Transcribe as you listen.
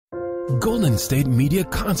Golden State Media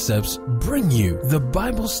Concepts bring you the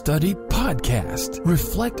Bible Study Podcast.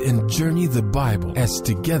 Reflect and journey the Bible as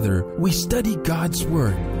together we study God's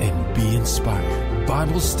Word and be inspired.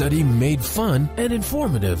 Bible study made fun and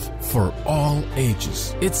informative for all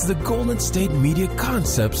ages. It's the Golden State Media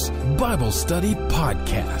Concepts Bible Study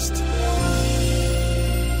Podcast.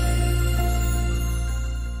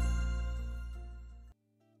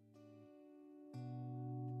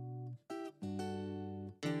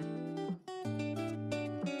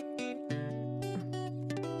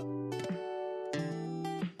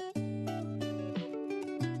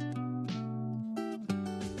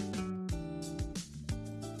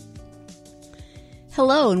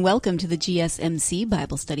 Hello and welcome to the GSMC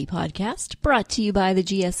Bible Study Podcast, brought to you by the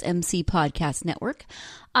GSMC Podcast Network.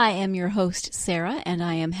 I am your host, Sarah, and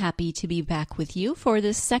I am happy to be back with you for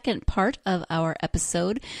this second part of our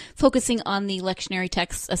episode, focusing on the lectionary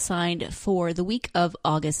texts assigned for the week of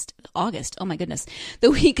the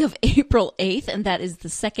week of April 8th, and that is the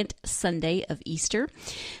second Sunday of Easter.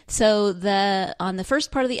 So on the first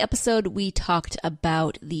part of the episode, we talked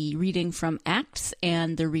about the reading from Acts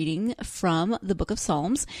and the reading from the book of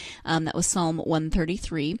Psalms. That was Psalm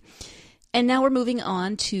 133. And now we're moving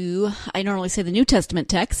on to, I normally say the New Testament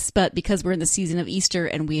texts, but because we're in the season of Easter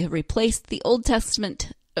and we have replaced the Old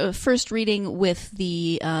Testament first reading with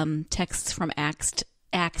the texts from Acts,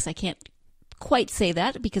 I can't quite say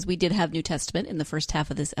that because we did have New Testament in the first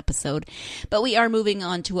half of this episode, but we are moving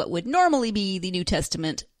on to what would normally be the New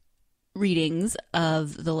Testament readings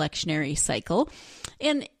of the lectionary cycle.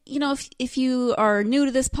 And, you know, if you are new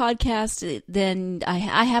to this podcast, then I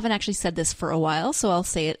haven't actually said this for a while, so I'll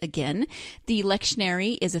say it again. The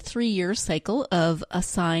lectionary is a 3-year cycle of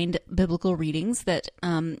assigned biblical readings that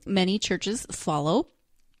many churches follow.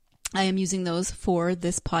 I am using those for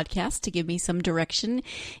this podcast to give me some direction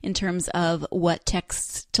in terms of what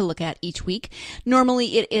texts to look at each week.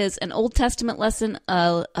 Normally it is an Old Testament lesson,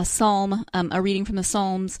 a psalm, a reading from the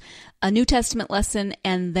Psalms, a New Testament lesson,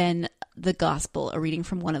 and then the Gospel, a reading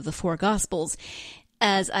from one of the 4 Gospels.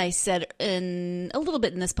 As I said in a little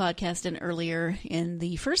bit in this podcast and earlier in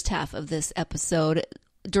the first half of this episode,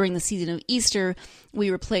 during the season of Easter,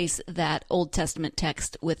 we replace that Old Testament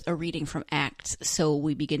text with a reading from Acts. So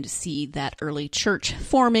we begin to see that early church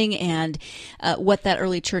forming and what that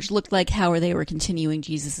early church looked like, how they were continuing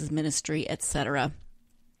Jesus' ministry, etc.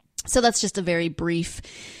 So that's just a very brief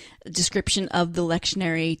description of the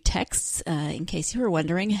lectionary texts, in case you were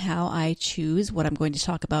wondering how I choose what I'm going to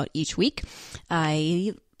talk about each week.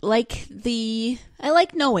 I like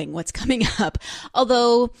knowing what's coming up,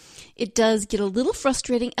 although it does get a little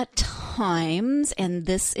frustrating at times, and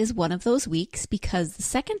this is one of those weeks because the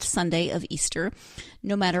second Sunday of Easter,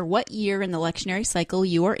 no matter what year in the lectionary cycle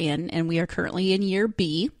you are in, and we are currently in year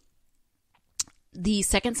B, the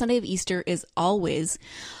second Sunday of Easter is always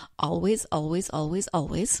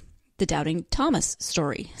the Doubting Thomas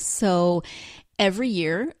story. So every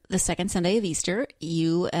year, the second Sunday of Easter,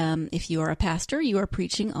 if you are a pastor, you are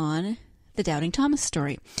preaching on the Doubting Thomas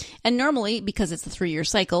story. And normally, because it's a 3-year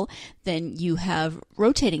cycle, then you have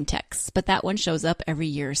rotating texts, but that one shows up every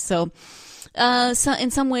year. So in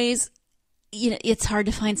some ways, you know, it's hard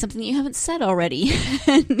to find something that you haven't said already.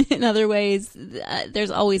 And in other ways,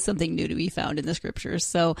 there's always something new to be found in the scriptures.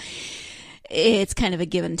 So it's kind of a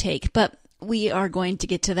give and take. But we are going to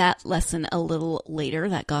get to that lesson a little later,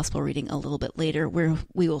 that gospel reading a little bit later, where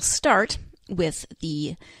we will start with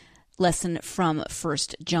the lesson from 1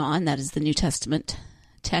 John. That is the New Testament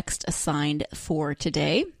text assigned for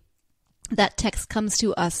today. That text comes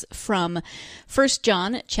to us from 1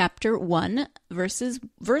 John chapter 1,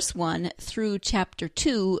 verse 1 through chapter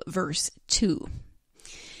 2, verse 2.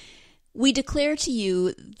 We declare to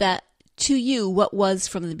you what was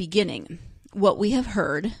from the beginning, what we have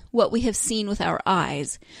heard, what we have seen with our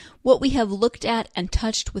eyes, what we have looked at and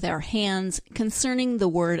touched with our hands concerning the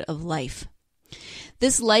word of life.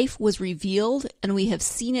 This life was revealed, and we have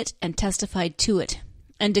seen it and testified to it,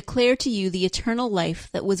 and declare to you the eternal life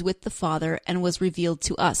that was with the Father and was revealed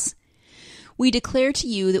to us. We declare to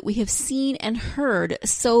you that we have seen and heard,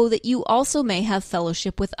 so that you also may have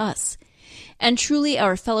fellowship with us. And truly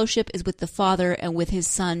our fellowship is with the Father and with his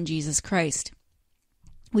Son, Jesus Christ.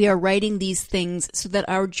 We are writing these things so that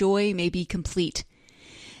our joy may be complete.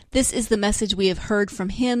 This is the message we have heard from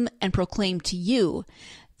him and proclaimed to you,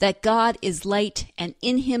 that God is light, and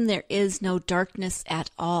in him there is no darkness at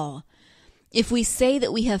all. If we say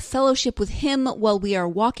that we have fellowship with him while we are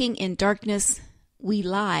walking in darkness, we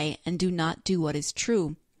lie and do not do what is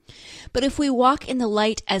true. But if we walk in the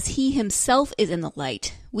light as he himself is in the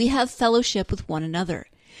light, we have fellowship with one another.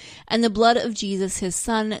 And the blood of Jesus, his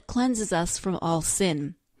Son, cleanses us from all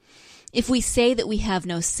sin. If we say that we have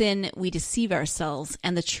no sin, we deceive ourselves,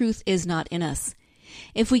 and the truth is not in us.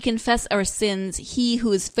 If we confess our sins, he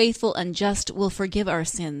who is faithful and just will forgive our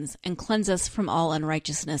sins and cleanse us from all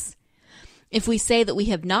unrighteousness. If we say that we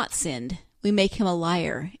have not sinned, we make him a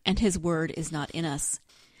liar, and his word is not in us.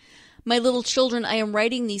 My little children, I am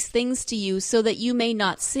writing these things to you so that you may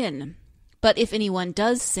not sin. But if anyone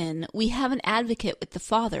does sin, we have an advocate with the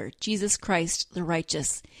Father, Jesus Christ the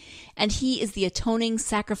righteous. And he is the atoning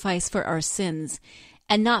sacrifice for our sins,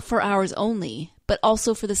 and not for ours only, but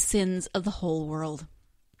also for the sins of the whole world.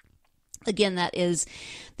 Again, that is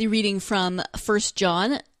the reading from 1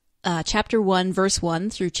 John chapter 1, verse 1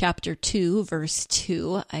 through chapter 2, verse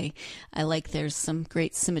 2. I like there's some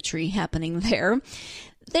great symmetry happening there.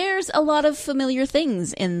 There's a lot of familiar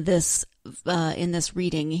things in this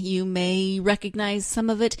reading. You may recognize some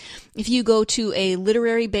of it if you go to a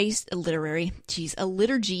liturgy-based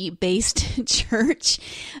church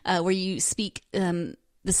where you speak the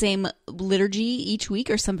same liturgy each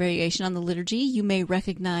week or some variation on the liturgy. You may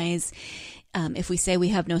recognize if we say we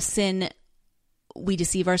have no sin, we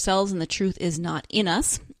deceive ourselves and the truth is not in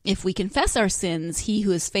us. If we confess our sins, he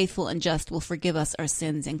who is faithful and just will forgive us our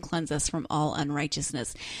sins and cleanse us from all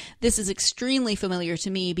unrighteousness. This is extremely familiar to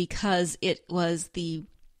me because it was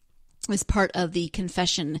part of the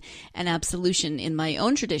confession and absolution in my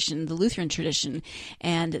own tradition, the Lutheran tradition.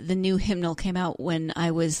 And the new hymnal came out when I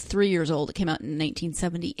was 3 years old. It came out in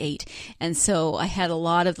 1978. And so I had a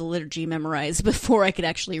lot of the liturgy memorized before I could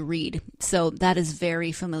actually read. So that is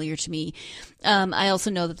very familiar to me. I also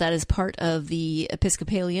know that is part of the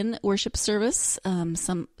Episcopalian worship service.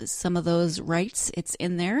 Some of those rites, it's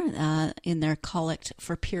in their collect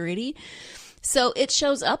for purity. So it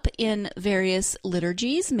shows up in various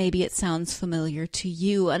liturgies. Maybe it sounds familiar to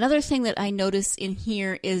you. Another thing that I notice in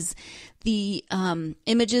here is the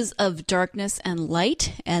images of darkness and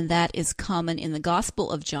light, and that is common in the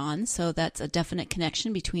Gospel of John. So that's a definite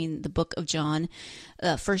connection between the book of John,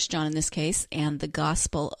 1 John in this case, and the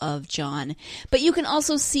Gospel of John. But you can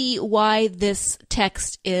also see why this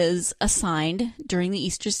text is assigned during the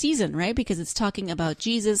Easter season, right? Because it's talking about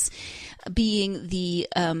Jesus being the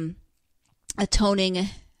atoning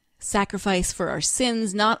sacrifice for our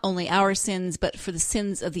sins, not only our sins, but for the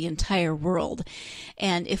sins of the entire world.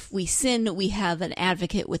 And if we sin, we have an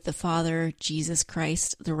advocate with the Father, Jesus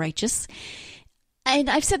Christ, the righteous. And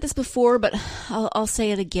I've said this before, but I'll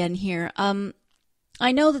say it again here.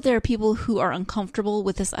 I know that there are people who are uncomfortable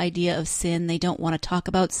with this idea of sin. They don't want to talk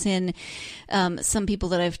about sin. Some people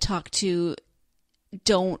that I've talked to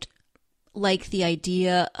don't like the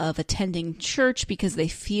idea of attending church because they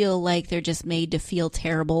feel like they're just made to feel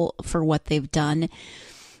terrible for what they've done.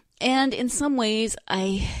 And in some ways,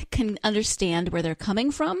 I can understand where they're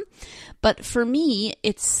coming from. But for me,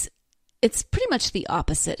 it's pretty much the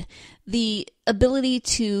opposite. The ability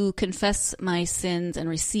to confess my sins and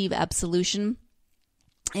receive absolution.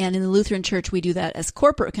 And in the Lutheran Church, we do that as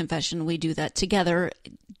corporate confession. We do that together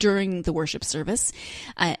during the worship service.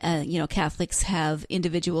 Catholics have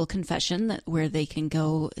individual confession where they can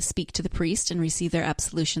go speak to the priest and receive their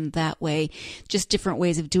absolution that way. Just different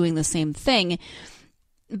ways of doing the same thing.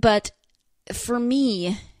 But for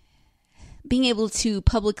me, being able to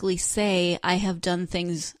publicly say I have done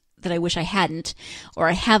things that I wish I hadn't, or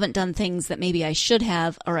I haven't done things that maybe I should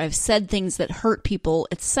have, or I've said things that hurt people,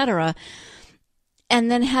 etc., and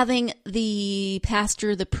then having the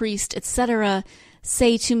pastor, the priest, etc.,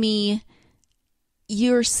 say to me,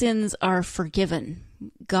 your sins are forgiven.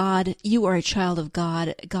 God, you are a child of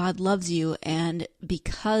God. God loves you. And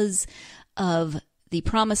because of the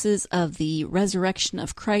promises of the resurrection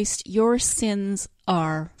of Christ, your sins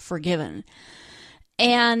are forgiven.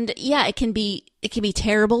 And yeah, it can be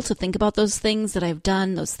terrible to think about those things that I've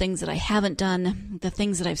done, those things that I haven't done, the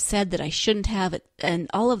things that I've said that I shouldn't have, and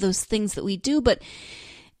all of those things that we do. But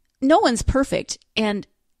no one's perfect, and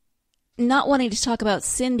not wanting to talk about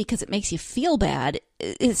sin because it makes you feel bad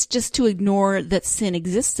is just to ignore that sin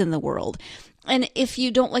exists in the world. And if you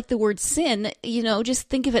don't like the word sin, just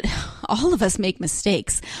think of it. All of us make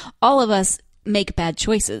mistakes. All of us make bad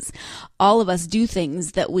choices. All of us do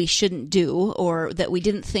things that we shouldn't do, or that we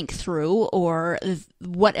didn't think through, or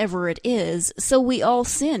whatever it is. So we all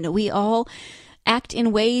sin. We all act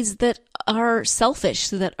in ways that are selfish,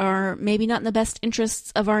 that are maybe not in the best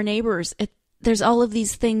interests of our neighbors. There's all of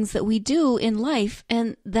these things that we do in life,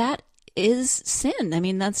 and that is sin. I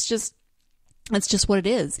mean, that's just what it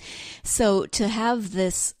is. So to have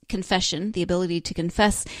this confession, the ability to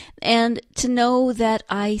confess, and to know that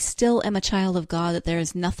I still am a child of God, that there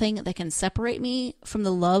is nothing that can separate me from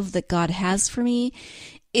the love that God has for me,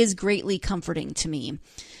 is greatly comforting to me.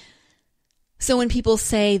 So when people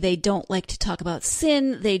say they don't like to talk about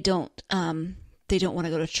sin, they don't want to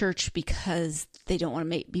go to church because they don't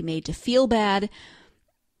want to be made to feel bad.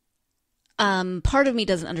 Part of me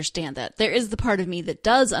doesn't understand that. There is the part of me that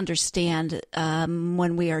does understand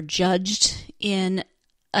when we are judged in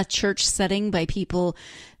a church setting by people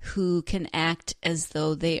who can act as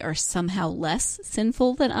though they are somehow less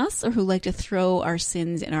sinful than us, or who like to throw our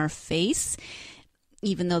sins in our face,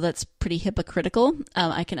 even though that's pretty hypocritical.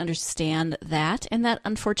 I can understand that, and that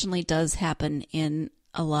unfortunately does happen in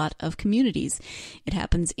a lot of communities. It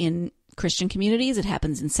happens in Christian communities, it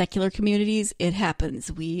happens in secular communities, it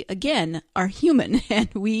happens. We, again, are human, and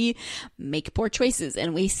we make poor choices,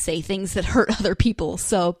 and we say things that hurt other people.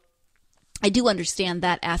 So I do understand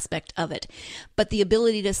that aspect of it. But the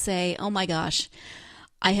ability to say, oh my gosh,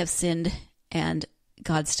 I have sinned, and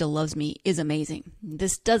God still loves me is amazing.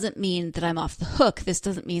 This doesn't mean that I'm off the hook. This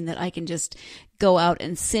doesn't mean that I can just go out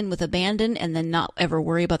and sin with abandon and then not ever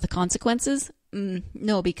worry about the consequences.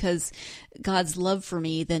 No, because God's love for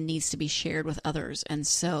me then needs to be shared with others. And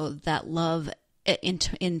so that love,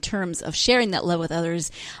 in terms of sharing that love with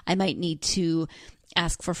others, I might need to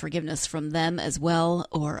ask for forgiveness from them as well,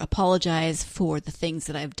 or apologize for the things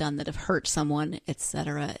that I've done that have hurt someone,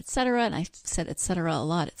 etc., etc. And I said etc. a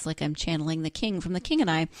lot. It's like I'm channeling the King from The King and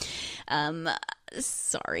I.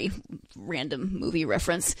 Sorry, random movie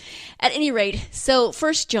reference. At any rate, so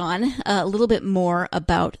 1 John, a little bit more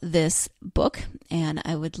about this book, and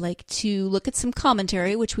I would like to look at some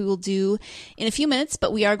commentary, which we will do in a few minutes,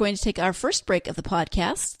 but we are going to take our first break of the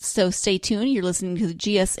podcast, so stay tuned. You're listening to the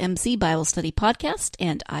GSMC Bible Study Podcast,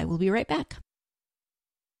 and I will be right back.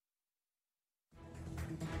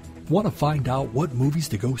 Want to find out what movies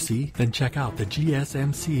to go see? Then check out the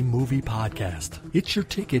GSMC Movie Podcast. It's your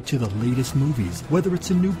ticket to the latest movies, whether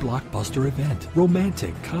it's a new blockbuster event,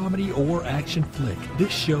 romantic, comedy, or action flick.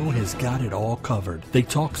 This show has got it all covered. They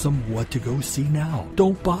talk some what to go see now.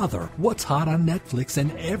 Don't bother. What's hot on Netflix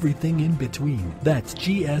and everything in between. That's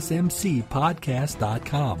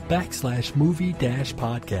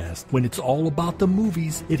gsmcpodcast.com/movie-podcast. When it's all about the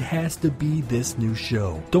movies, it has to be this new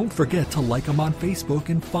show. Don't forget to like them on Facebook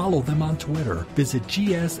and follow them on Twitter. Visit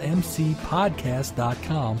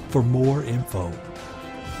gsmcpodcast.com for more info.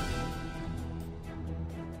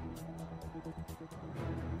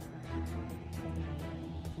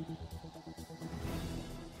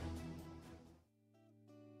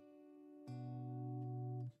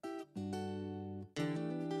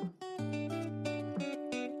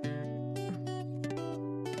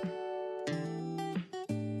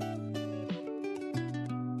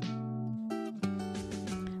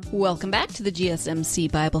 Welcome back to the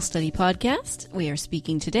GSMC Bible Study Podcast. We are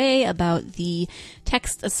speaking today about the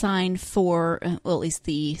text assigned for, well, at least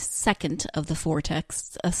the second of the four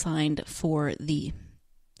texts assigned for the,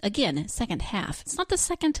 again, second half. It's not the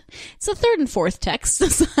second, it's the third and fourth texts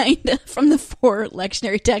assigned from the four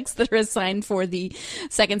lectionary texts that are assigned for the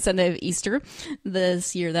second Sunday of Easter.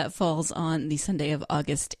 This year that falls on the Sunday of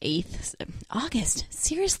August 8th. August?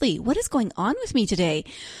 Seriously, what is going on with me today?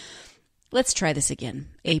 Let's try this again.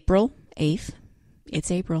 April 8th.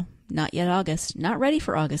 It's April. Not yet August. Not ready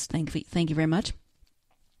for August. Thank you very much.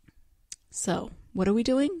 So, what are we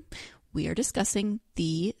doing? We are discussing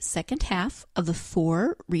the second half of the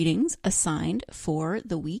four readings assigned for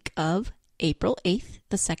the week of April 8th,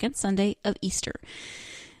 the second Sunday of Easter.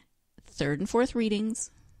 Third and fourth readings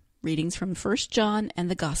from 1 John and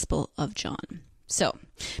the Gospel of John. So,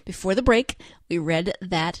 before the break, we read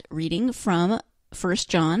that reading from 1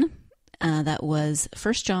 John. That was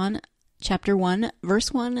 1 John chapter 1,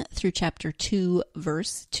 verse 1 through chapter 2,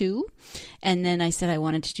 verse 2. And then I said I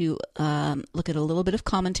wanted to do look at a little bit of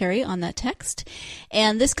commentary on that text.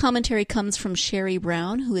 And this commentary comes from Sherry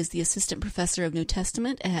Brown, who is the assistant professor of New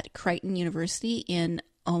Testament at Creighton University in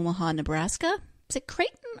Omaha, Nebraska. Is it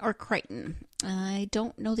Creighton or Crichton? I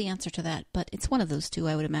don't know the answer to that, but it's one of those two,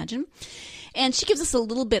 I would imagine. And she gives us a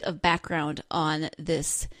little bit of background on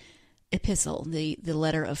this epistle, the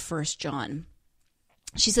letter of 1 John.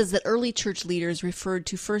 She says that early church leaders referred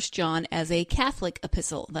to 1 John as a Catholic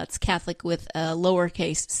epistle. That's Catholic with a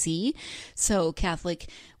lowercase c. So Catholic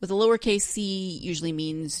with a lowercase c usually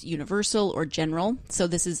means universal or general. So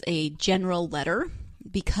this is a general letter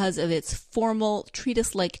because of its formal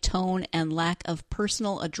treatise-like tone and lack of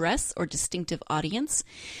personal address or distinctive audience.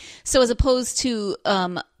 So as opposed to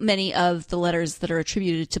many of the letters that are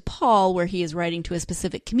attributed to Paul, where he is writing to a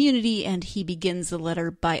specific community and he begins the letter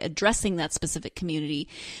by addressing that specific community,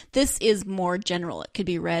 this is more general. It could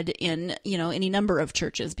be read in, any number of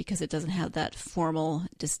churches because it doesn't have that formal,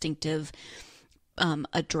 distinctive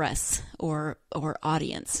address or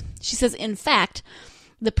audience. She says, in fact,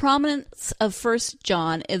 The prominence of 1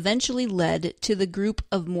 John eventually led to the group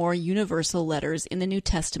of more universal letters in the New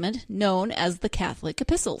Testament known as the Catholic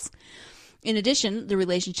epistles. In addition, the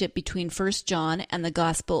relationship between 1 John and the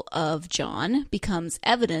Gospel of John becomes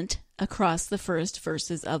evident across the first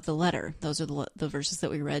verses of the letter. Those are the verses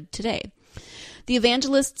that we read today. The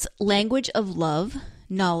evangelist's language of love,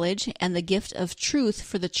 knowledge, and the gift of truth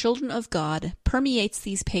for the children of God permeates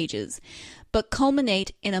these pages, but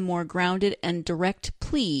culminate in a more grounded and direct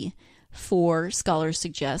plea for, scholars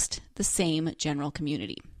suggest, the same general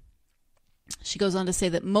community. She goes on to say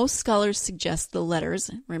that most scholars suggest the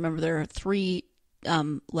letters, remember there are three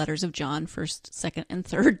letters of John, 1st, 2nd, and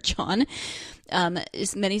 3rd John.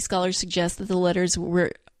 Many scholars suggest that the letters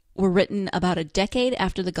were written about a decade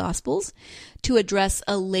after the Gospels to address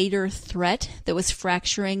a later threat that was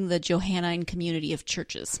fracturing the Johannine community of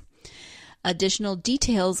churches. Additional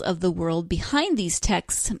details of the world behind these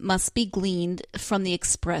texts must be gleaned from the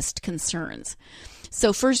expressed concerns.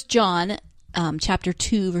 So 1 John chapter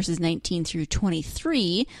 2, verses 19 through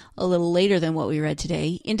 23, a little later than what we read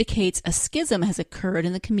today, indicates a schism has occurred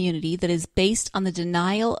in the community that is based on the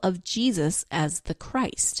denial of Jesus as the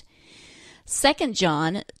Christ. 2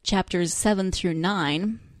 John chapters 7 through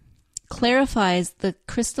 9 clarifies the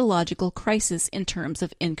Christological crisis in terms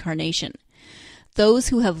of incarnation. Those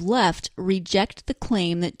who have left reject the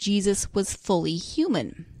claim that Jesus was fully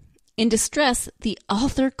human. In distress, the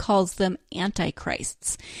author calls them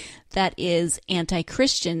antichrists. That is,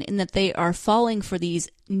 anti-Christian in that they are falling for these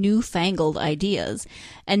newfangled ideas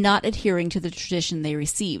and not adhering to the tradition they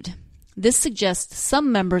received. This suggests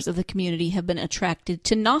some members of the community have been attracted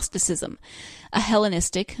to Gnosticism, a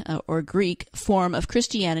Hellenistic or Greek form of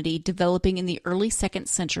Christianity developing in the early 2nd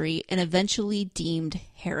century and eventually deemed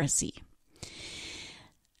heresy.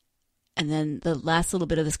 And then the last little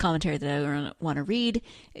bit of this commentary that I want to read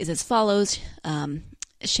is as follows.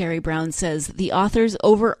 Sherry Brown says, the author's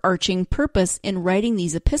overarching purpose in writing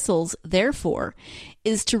these epistles, therefore,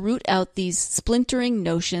 is to root out these splintering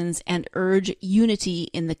notions and urge unity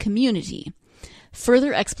in the community.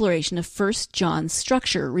 Further exploration of 1 John's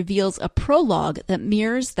structure reveals a prologue that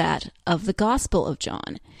mirrors that of the Gospel of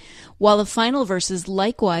John, while the final verses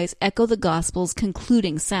likewise echo the Gospel's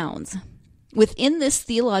concluding sounds. Within this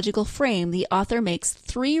theological frame, the author makes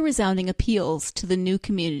 3 resounding appeals to the new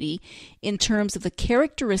community in terms of the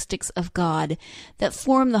characteristics of God that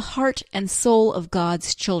form the heart and soul of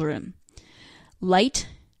God's children: light,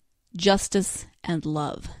 justice, and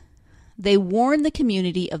love. They warn the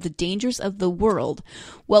community of the dangers of the world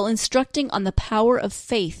while instructing on the power of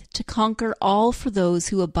faith to conquer all for those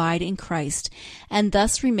who abide in Christ and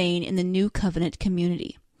thus remain in the new covenant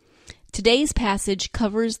community. Today's passage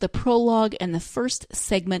covers the prologue and the first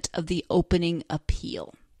segment of the opening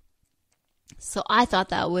appeal. So I thought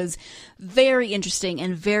that was very interesting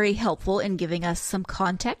and very helpful in giving us some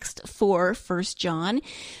context for 1 John.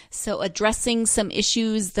 So addressing some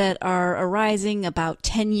issues that are arising about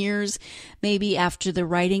 10 years maybe after the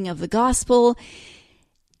writing of the gospel.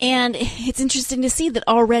 And it's interesting to see that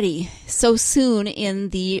already so soon in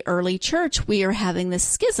the early church we are having this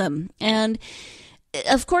schism. And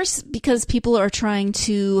of course, because people are trying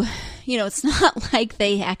to, it's not like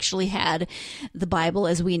they actually had the Bible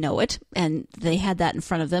as we know it, and they had that in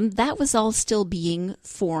front of them. That was all still being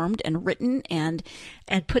formed and written and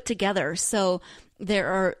put together. So there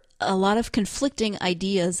are a lot of conflicting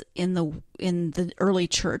ideas in the early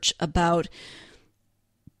church about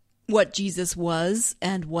what Jesus was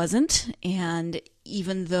and wasn't. And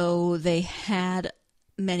even though they had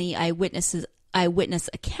many eyewitness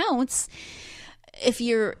accounts, if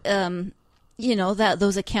you're, that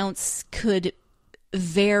those accounts could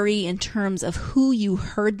vary in terms of who you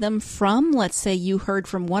heard them from. Let's say you heard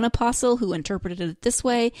from one apostle who interpreted it this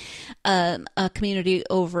way. A community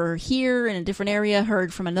over here in a different area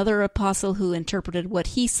heard from another apostle who interpreted what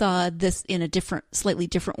he saw this in a slightly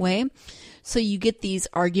different way. So you get these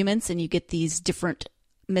arguments and you get these different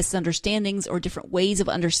misunderstandings or different ways of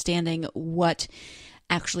understanding what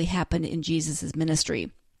actually happened in Jesus'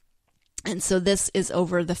 ministry. And so this is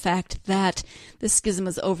over the fact that the schism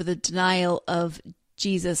is over the denial of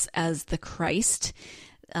Jesus as the Christ,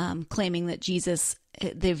 claiming that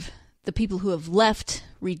the people who have left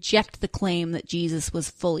reject the claim that Jesus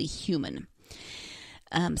was fully human.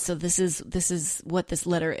 So this is what this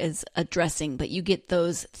letter is addressing. But you get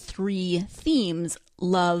those 3 themes: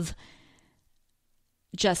 love,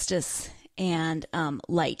 justice, and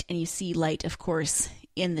light. And you see light, of course,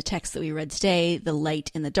 in the text that we read today, the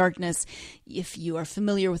light in the darkness. If you are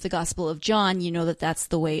familiar with the Gospel of John, you know that that's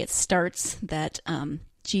the way it starts, that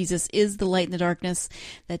Jesus is the light in the darkness,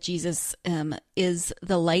 that Jesus is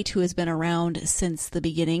the light who has been around since the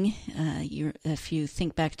beginning. If you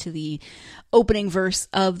think back to the opening verse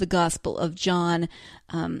of the Gospel of John,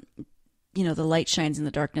 the light shines in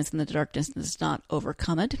the darkness, and the darkness does not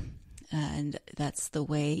overcome it. And that's the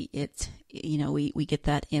way we get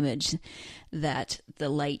that image that the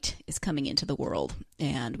light is coming into the world.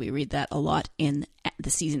 And we read that a lot in the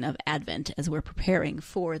season of Advent as we're preparing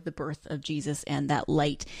for the birth of Jesus and that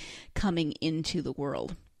light coming into the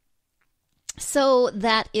world. So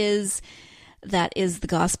that is the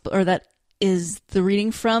gospel, or that is the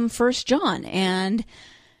reading from 1 John. And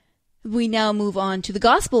we now move on to the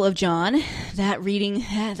Gospel of John. That reading,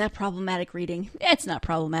 that problematic reading. It's not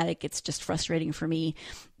problematic. It's just frustrating for me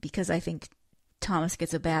because I think Thomas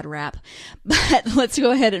gets a bad rap. But let's go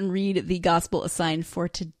ahead and read the Gospel assigned for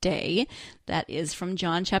today. That is from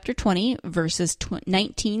John chapter 20, verses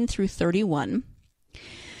 19 through 31.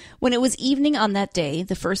 When it was evening on that day,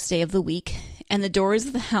 the first day of the week, and the doors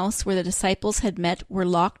of the house where the disciples had met were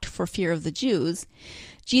locked for fear of the Jews,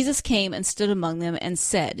 Jesus came and stood among them and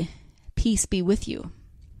said, "Peace be with you."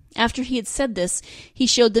 After he had said this, he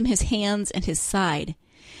showed them his hands and his side.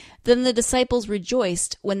 Then the disciples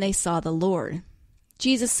rejoiced when they saw the Lord.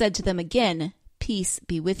 Jesus said to them again, "Peace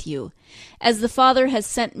be with you. As the Father has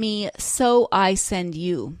sent me, so I send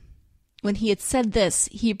you." When he had said this,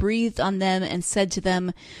 he breathed on them and said to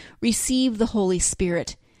them, "Receive the Holy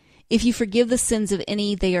Spirit. If you forgive the sins of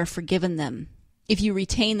any, they are forgiven them. If you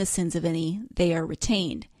retain the sins of any, they are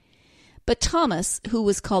retained." But Thomas, who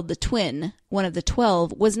was called the twin, one of the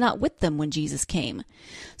 12, was not with them when Jesus came.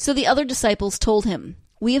 So the other disciples told him,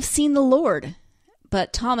 "We have seen the Lord."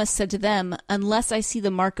 But Thomas said to them, "Unless I see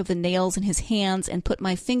the mark of the nails in his hands, and put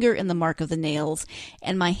my finger in the mark of the nails,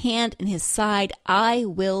 and my hand in his side, I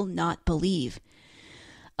will not believe."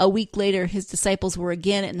 A week later, his disciples were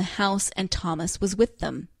again in the house, and Thomas was with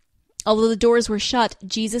them. Although the doors were shut,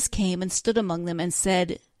 Jesus came and stood among them and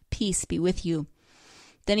said, "Peace be with you."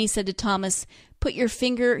 Then he said to Thomas, "Put your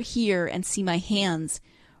finger here and see my hands.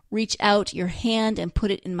 Reach out your hand and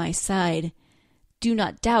put it in my side. Do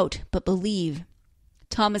not doubt, but believe."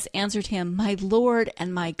 Thomas answered him, "My Lord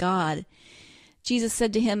and my God." Jesus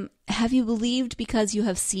said to him, "Have you believed because you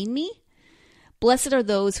have seen me? Blessed are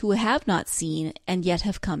those who have not seen and yet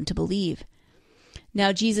have come to believe."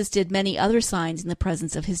 Now Jesus did many other signs in the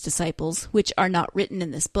presence of his disciples, which are not written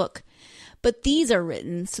in this book. But these are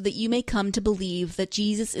written so that you may come to believe that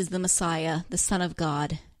Jesus is the Messiah, the Son of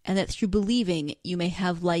God, and that through believing you may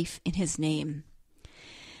have life in his name.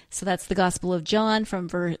 So that's the Gospel of John from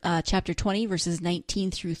chapter 20, verses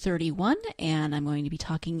 19 through 31. And I'm going to be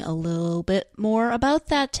talking a little bit more about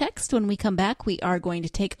that text when we come back. We are going to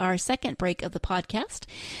take our second break of the podcast.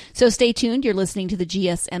 So stay tuned. You're listening to the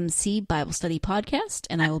GSMC Bible Study Podcast,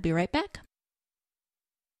 and I will be right back.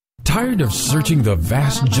 Tired of searching the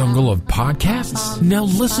vast jungle of podcasts? Now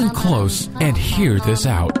listen close and hear this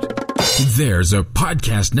out. There's a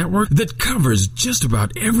podcast network that covers just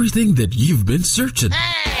about everything that you've been searching.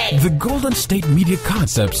 Hey! The Golden State Media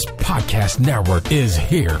Concepts Podcast Network is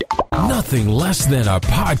here. Nothing less than a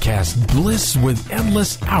podcast bliss with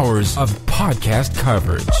endless hours of podcast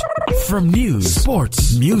coverage. From news,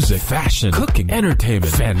 sports, music, fashion, cooking,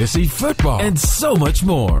 entertainment, fantasy, football, and so much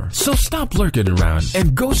more. So stop lurking around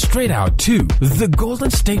and go straight out to the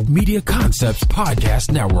Golden State Media Concepts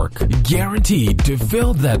Podcast Network. Guaranteed to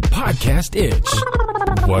fill that podcast itch.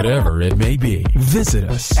 Whatever it may be. Visit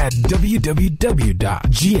us at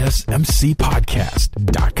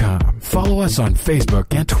www.gsmcpodcast.com. Follow us on Facebook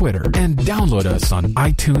and Twitter, and download us on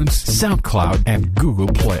iTunes, SoundCloud, and Google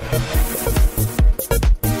Play.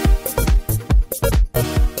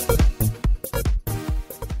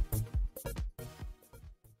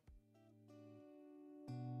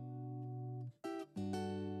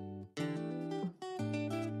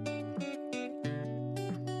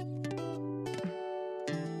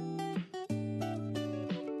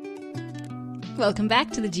 Welcome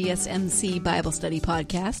back to the GSMC Bible Study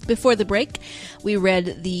Podcast. Before the break, we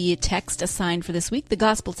read the text assigned for this week, the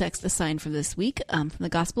gospel text assigned for this week, from the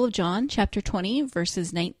Gospel of John, chapter 20,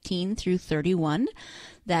 verses 19 through 31.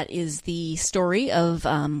 That is the story of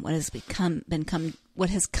what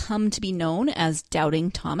has come to be known as Doubting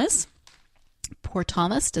Thomas. Poor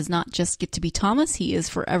Thomas does not just get to be Thomas; he is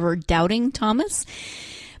forever doubting Thomas.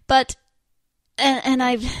 But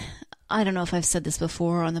I don't know if I've said this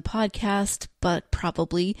before on the podcast, but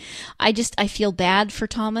probably. I feel bad for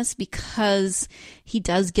Thomas because he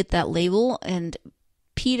does get that label, and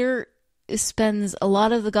Peter spends a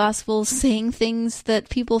lot of the Gospels saying things that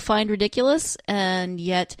people find ridiculous, and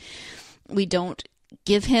yet we don't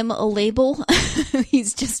give him a label.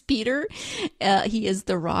 He's just Peter. He is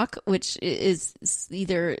the rock, which is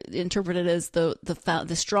either interpreted as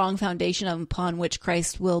the strong foundation upon which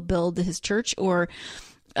Christ will build his church, or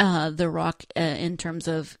the rock in terms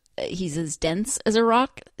of he's as dense as a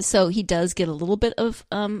rock. So he does get a little bit of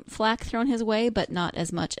flack thrown his way, but not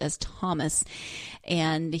as much as Thomas.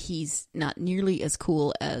 And he's not nearly as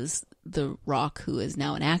cool as the rock, who is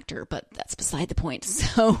now an actor, but that's beside the point.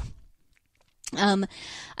 So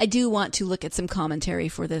I do want to look at some commentary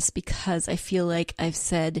for this, because I feel like I've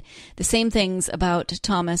said the same things about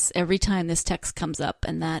Thomas every time this text comes up,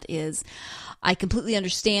 and that is, I completely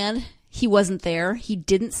understand he wasn't there. He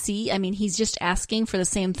didn't see. I mean, he's just asking for the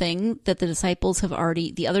same thing that the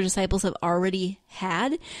other disciples have already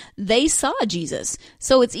had. They saw Jesus.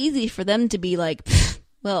 So it's easy for them to be like,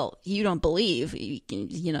 well, you don't believe,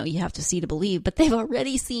 you have to see to believe, but they've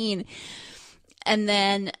already seen. And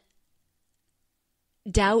then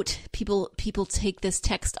doubt, people take this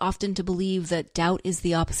text often to believe that doubt is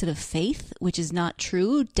the opposite of faith, which is not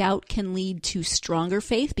true. Doubt can lead to stronger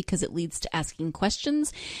faith because it leads to asking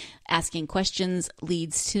questions. Asking questions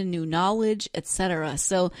leads to new knowledge, etc.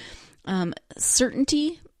 So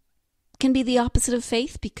certainty can be the opposite of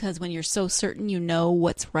faith, because when you're so certain you know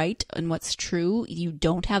what's right and what's true, you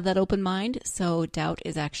don't have that open mind. So doubt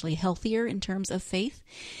is actually healthier in terms of faith.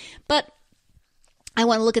 But I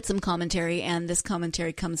want to look at some commentary, and this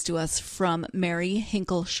commentary comes to us from Mary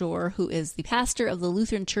Hinkle-Shore, who is the pastor of the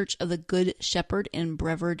Lutheran Church of the Good Shepherd in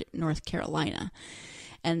Brevard, North Carolina.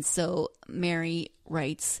 And so Mary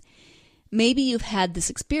writes, maybe you've had this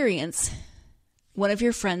experience. One of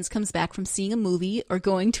your friends comes back from seeing a movie or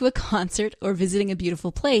going to a concert or visiting a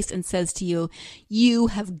beautiful place and says to you, you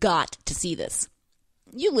have got to see this.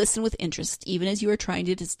 You listen with interest, even as you are trying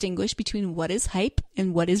to distinguish between what is hype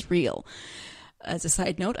and what is real. As a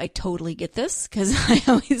side note, I totally get this, because I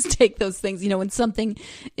always take those things, when something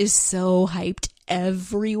is so hyped,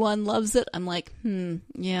 everyone loves it. I'm like,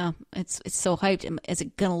 yeah, it's so hyped. Is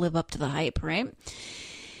it going to live up to the hype, right?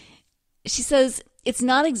 She says, it's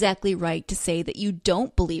not exactly right to say that you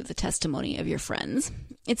don't believe the testimony of your friends.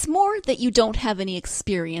 It's more that you don't have any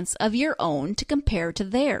experience of your own to compare to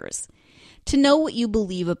theirs. To know what you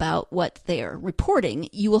believe about what they're reporting,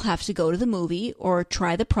 you will have to go to the movie or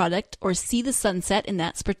try the product or see the sunset in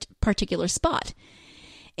that particular spot.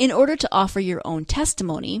 In order to offer your own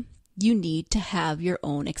testimony, you need to have your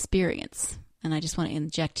own experience. And I just want to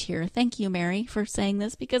inject here, thank you, Mary, for saying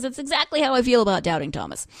this, because it's exactly how I feel about doubting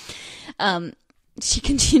Thomas. She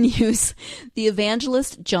continues, the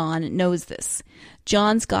evangelist John knows this.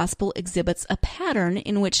 John's gospel exhibits a pattern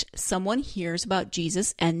in which someone hears about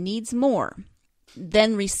Jesus and needs more,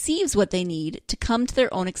 then receives what they need to come to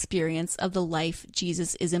their own experience of the life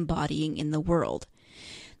Jesus is embodying in the world.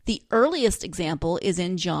 The earliest example is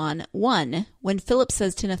in John 1, when Philip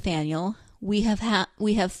says to Nathanael, we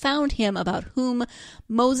have found him about whom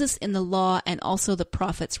Moses in the law and also the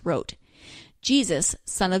prophets wrote. Jesus,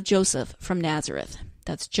 son of Joseph from Nazareth.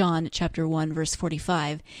 That's John chapter 1, verse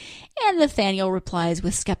 45. And Nathanael replies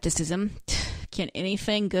with skepticism, can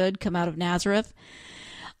anything good come out of Nazareth?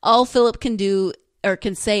 All Philip can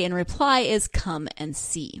say in reply is, come and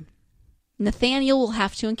see. Nathanael will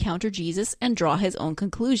have to encounter Jesus and draw his own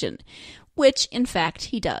conclusion, which in fact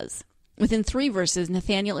he does. Within 3 verses,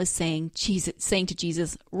 Nathanael is saying to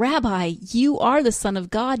Jesus, Rabbi, you are the Son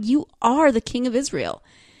of God. You are the King of Israel.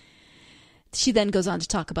 She then goes on to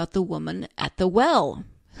talk about the woman at the well,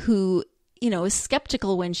 who, is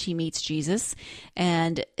skeptical when she meets Jesus,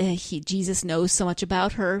 and Jesus knows so much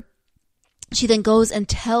about her. She then goes and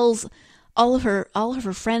tells all of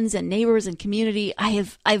her friends and neighbors and community,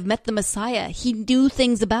 I've met the Messiah. He knew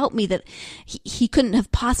things about me that he couldn't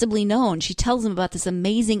have possibly known. She tells him about this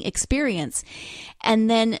amazing experience, and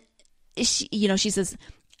then she says,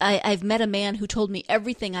 I've met a man who told me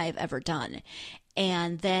everything I have ever done.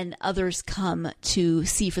 And then others come to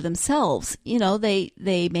see for themselves.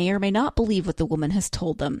 They may or may not believe what the woman has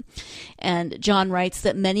told them. And John writes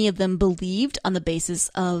that many of them believed on the basis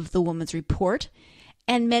of the woman's report,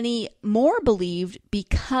 and many more believed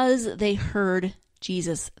because they heard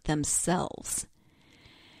Jesus themselves.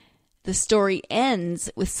 The story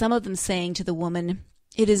ends with some of them saying to the woman,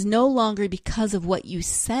 it is no longer because of what you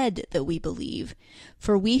said that we believe,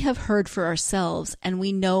 for we have heard for ourselves, and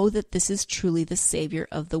we know that this is truly the Savior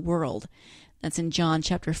of the world. That's in John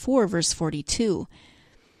chapter 4, verse 42.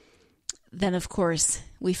 Then, of course,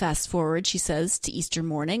 we fast forward, she says, to Easter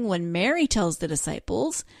morning, when Mary tells the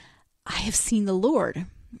disciples, I have seen the Lord.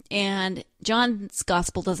 And John's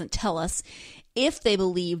gospel doesn't tell us if they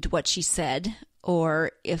believed what she said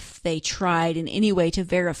or if they tried in any way to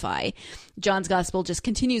verify. John's gospel just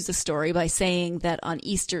continues the story by saying that on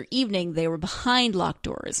Easter evening they were behind locked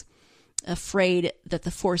doors, afraid that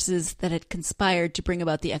the forces that had conspired to bring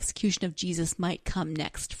about the execution of Jesus might come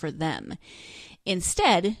next for them.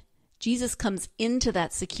 Instead, Jesus comes into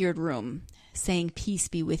that secured room, saying, "Peace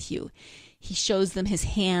be with you." He shows them his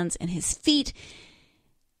hands and his feet.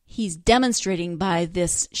 He's demonstrating by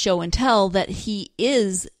this show and tell that he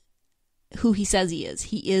is who he says he is.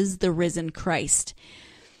 He is the risen Christ.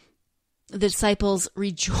 The disciples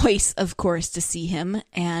rejoice, of course, to see him,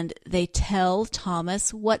 and they tell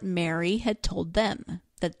Thomas what Mary had told them,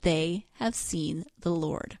 that they have seen the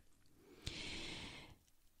Lord.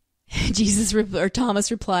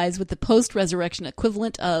 Thomas replies with the post-resurrection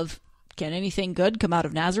equivalent of, "Can anything good come out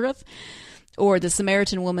of Nazareth?" Or the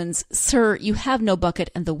Samaritan woman's, "Sir, you have no bucket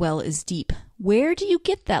and the well is deep. Where do you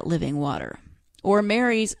get that living water?" Or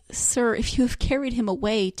Mary's, "Sir, if you have carried him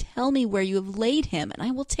away, tell me where you have laid him, and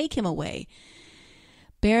I will take him away."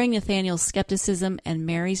 Bearing Nathanael's skepticism and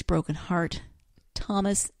Mary's broken heart,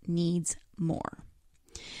 Thomas needs more.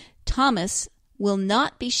 Thomas will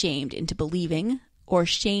not be shamed into believing, or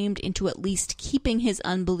shamed into at least keeping his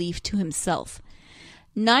unbelief to himself.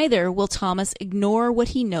 Neither will Thomas ignore what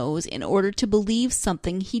he knows in order to believe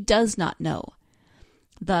something he does not know.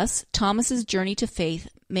 Thus, Thomas's journey to faith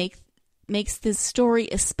makes this story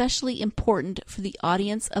especially important for the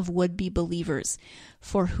audience of would-be believers,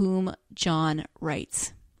 for whom John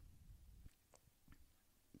writes.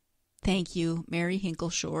 Thank you, Mary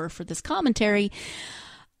Hinkleshore, for this commentary.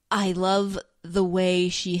 I love the way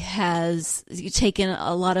she has taken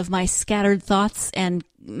a lot of my scattered thoughts and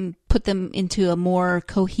put them into a more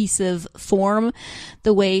cohesive form,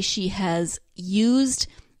 the way she has used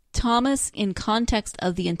Thomas in context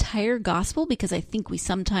of the entire gospel, because I think we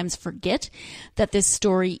sometimes forget that this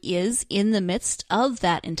story is in the midst of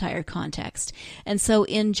that entire context. And so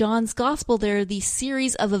in John's gospel, there are these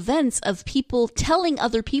series of events of people telling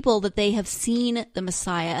other people that they have seen the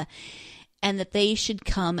Messiah and that they should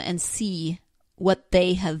come and see what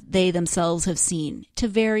they themselves have seen, to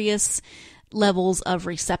various levels of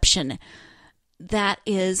reception. That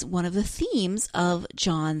is one of the themes of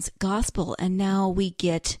John's gospel. And now we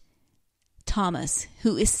get Thomas,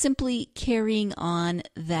 who is simply carrying on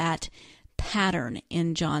that pattern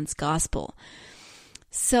in John's gospel.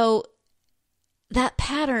 So that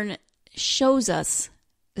pattern shows us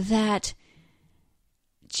that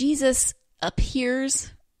Jesus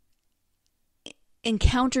appears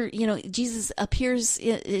Jesus appears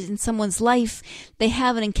in someone's life. They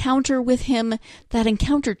have an encounter with him. That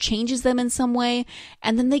encounter changes them in some way.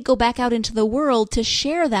 And then they go back out into the world to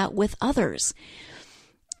share that with others.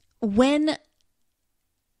 When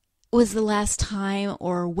was the last time,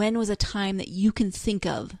 or when was a time that you can think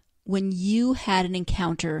of when you had an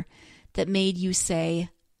encounter that made you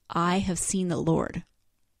say, "I have seen the Lord"?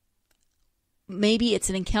 Maybe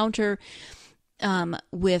it's an encounter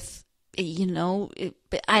with,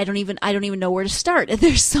 I don't even know where to start.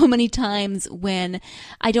 There's so many times when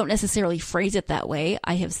I don't necessarily phrase it that way,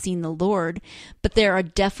 "I have seen the Lord," but there are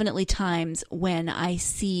definitely times when I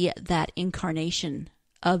see that incarnation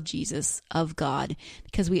of Jesus, of God,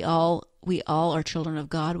 because we all are children of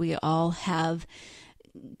God. We all have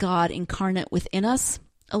God incarnate within us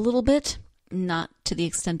a little bit, not to the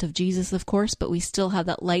extent of Jesus, of course, but we still have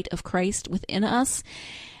that light of Christ within us.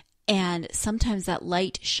 And sometimes that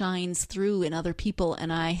light shines through in other people,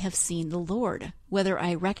 and I have seen the Lord. Whether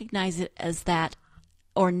I recognize it as that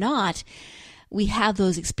or not, we have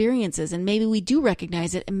those experiences, and maybe we do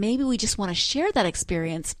recognize it, and maybe we just want to share that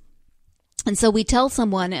experience. And so we tell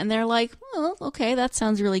someone, and they're like, "Well, okay, that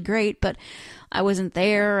sounds really great, but I wasn't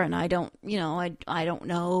there, and I don't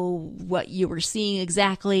know what you were seeing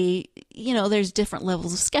exactly." There's different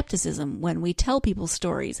levels of skepticism when we tell people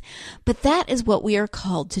stories. But that is what we are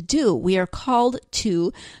called to do. We are called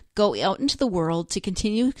to go out into the world to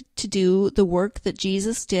continue to do the work that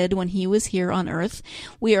Jesus did when he was here on earth.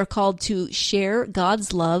 We are called to share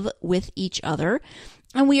God's love with each other.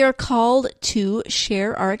 And we are called to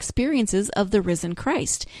share our experiences of the risen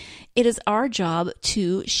Christ. It is our job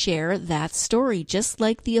to share that story. Just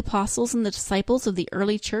like the apostles and the disciples of the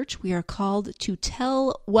early church, we are called to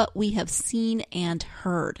tell what we have seen and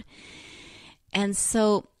heard. And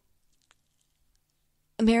so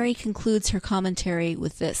Mary concludes her commentary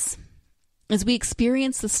with this. As we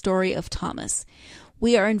experience the story of Thomas,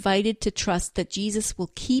 we are invited to trust that Jesus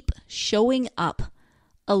will keep showing up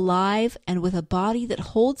alive and with a body that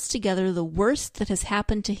holds together the worst that has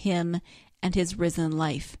happened to him and his risen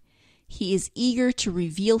life. He is eager to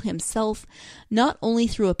reveal himself not only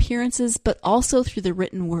through appearances but also through the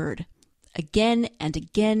written word. Again and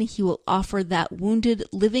again he will offer that wounded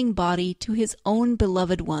living body to his own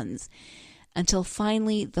beloved ones, until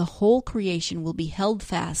finally the whole creation will be held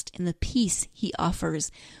fast in the peace he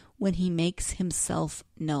offers when he makes himself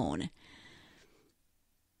known.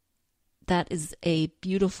 That is a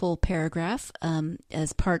beautiful paragraph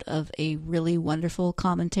as part of a really wonderful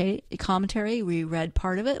commentary. We read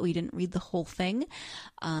part of it. We didn't read the whole thing.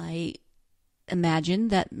 I imagine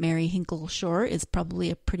that Mary Hinkle Shore is probably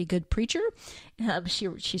a pretty good preacher.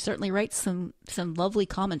 She certainly writes some lovely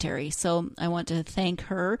commentary. So I want to thank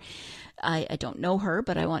her. I don't know her,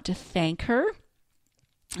 but I want to thank her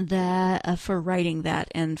for writing that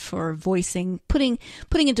and for putting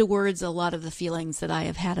into words a lot of the feelings that I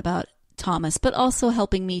have had about Thomas, but also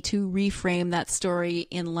helping me to reframe that story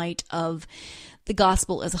in light of the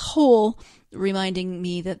gospel as a whole, reminding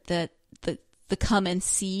me that the come and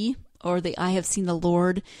see, or the I have seen the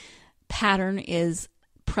Lord pattern, is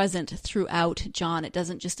present throughout John. It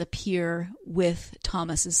doesn't just appear with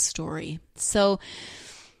Thomas's story. So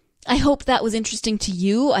I hope that was interesting to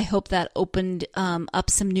you. I hope that opened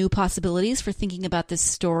up some new possibilities for thinking about this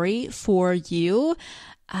story for you.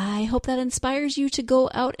 I hope that inspires you to go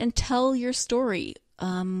out and tell your story.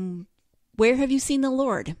 Where have you seen the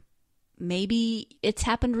Lord? Maybe it's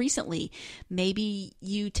happened recently. Maybe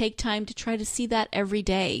you take time to try to see that every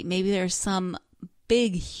day. Maybe there's some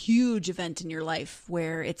big, huge event in your life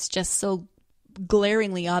where it's just so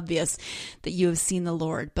glaringly obvious that you have seen the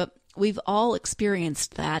Lord. But we've all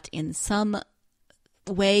experienced that in some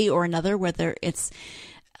way or another, whether it's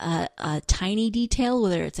a tiny detail,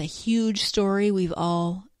 whether it's a huge story. We've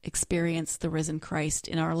all experienced the risen Christ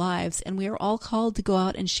in our lives, and we are all called to go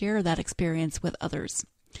out and share that experience with others.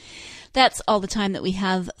 That's all the time that we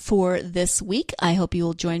have for this week. I hope you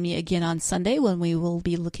will join me again on Sunday when we will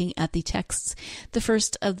be looking at the texts, the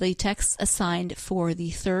first of the texts assigned for the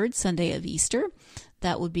third Sunday of Easter.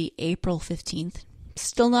 That would be April 15th.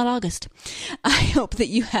 Still not August. I hope that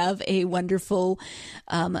you have a wonderful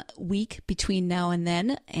week between now and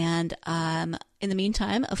then. And in the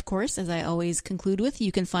meantime, of course, as I always conclude with,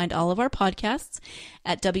 you can find all of our podcasts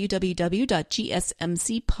at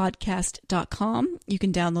www.gsmcpodcast.com. You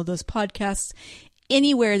can download those podcasts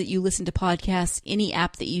anywhere that you listen to podcasts, any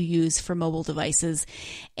app that you use for mobile devices.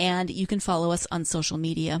 And you can follow us on social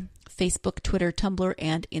media, Facebook, Twitter, Tumblr,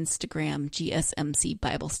 and Instagram, GSMC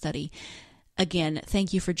Bible Study. Again,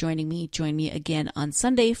 thank you for joining me. Join me again on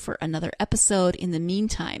Sunday for another episode. In the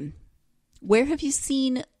meantime, where have you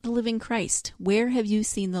seen the living Christ? Where have you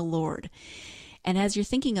seen the Lord? And as you're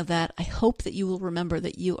thinking of that, I hope that you will remember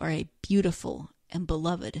that you are a beautiful and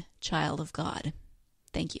beloved child of God.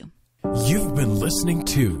 Thank you. You've been listening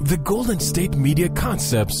to the Golden State Media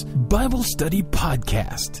Concepts Bible Study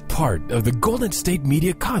Podcast, part of the Golden State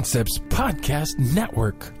Media Concepts Podcast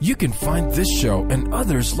Network. You can find this show and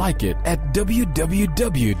others like it at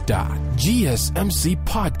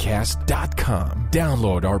www.gsmcpodcast.com.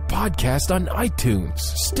 Download our podcast on iTunes,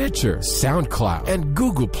 Stitcher, SoundCloud, and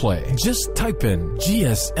Google Play. Just type in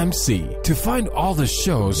GSMC to find all the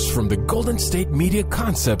shows from the Golden State Media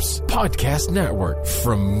Concepts Podcast Network,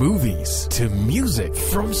 from movies to music,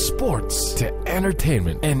 from sports to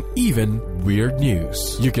entertainment, and even weird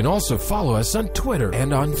news. You can also follow us on Twitter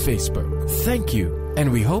and on Facebook. Thank you,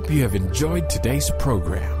 and we hope you have enjoyed today's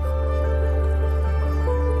program.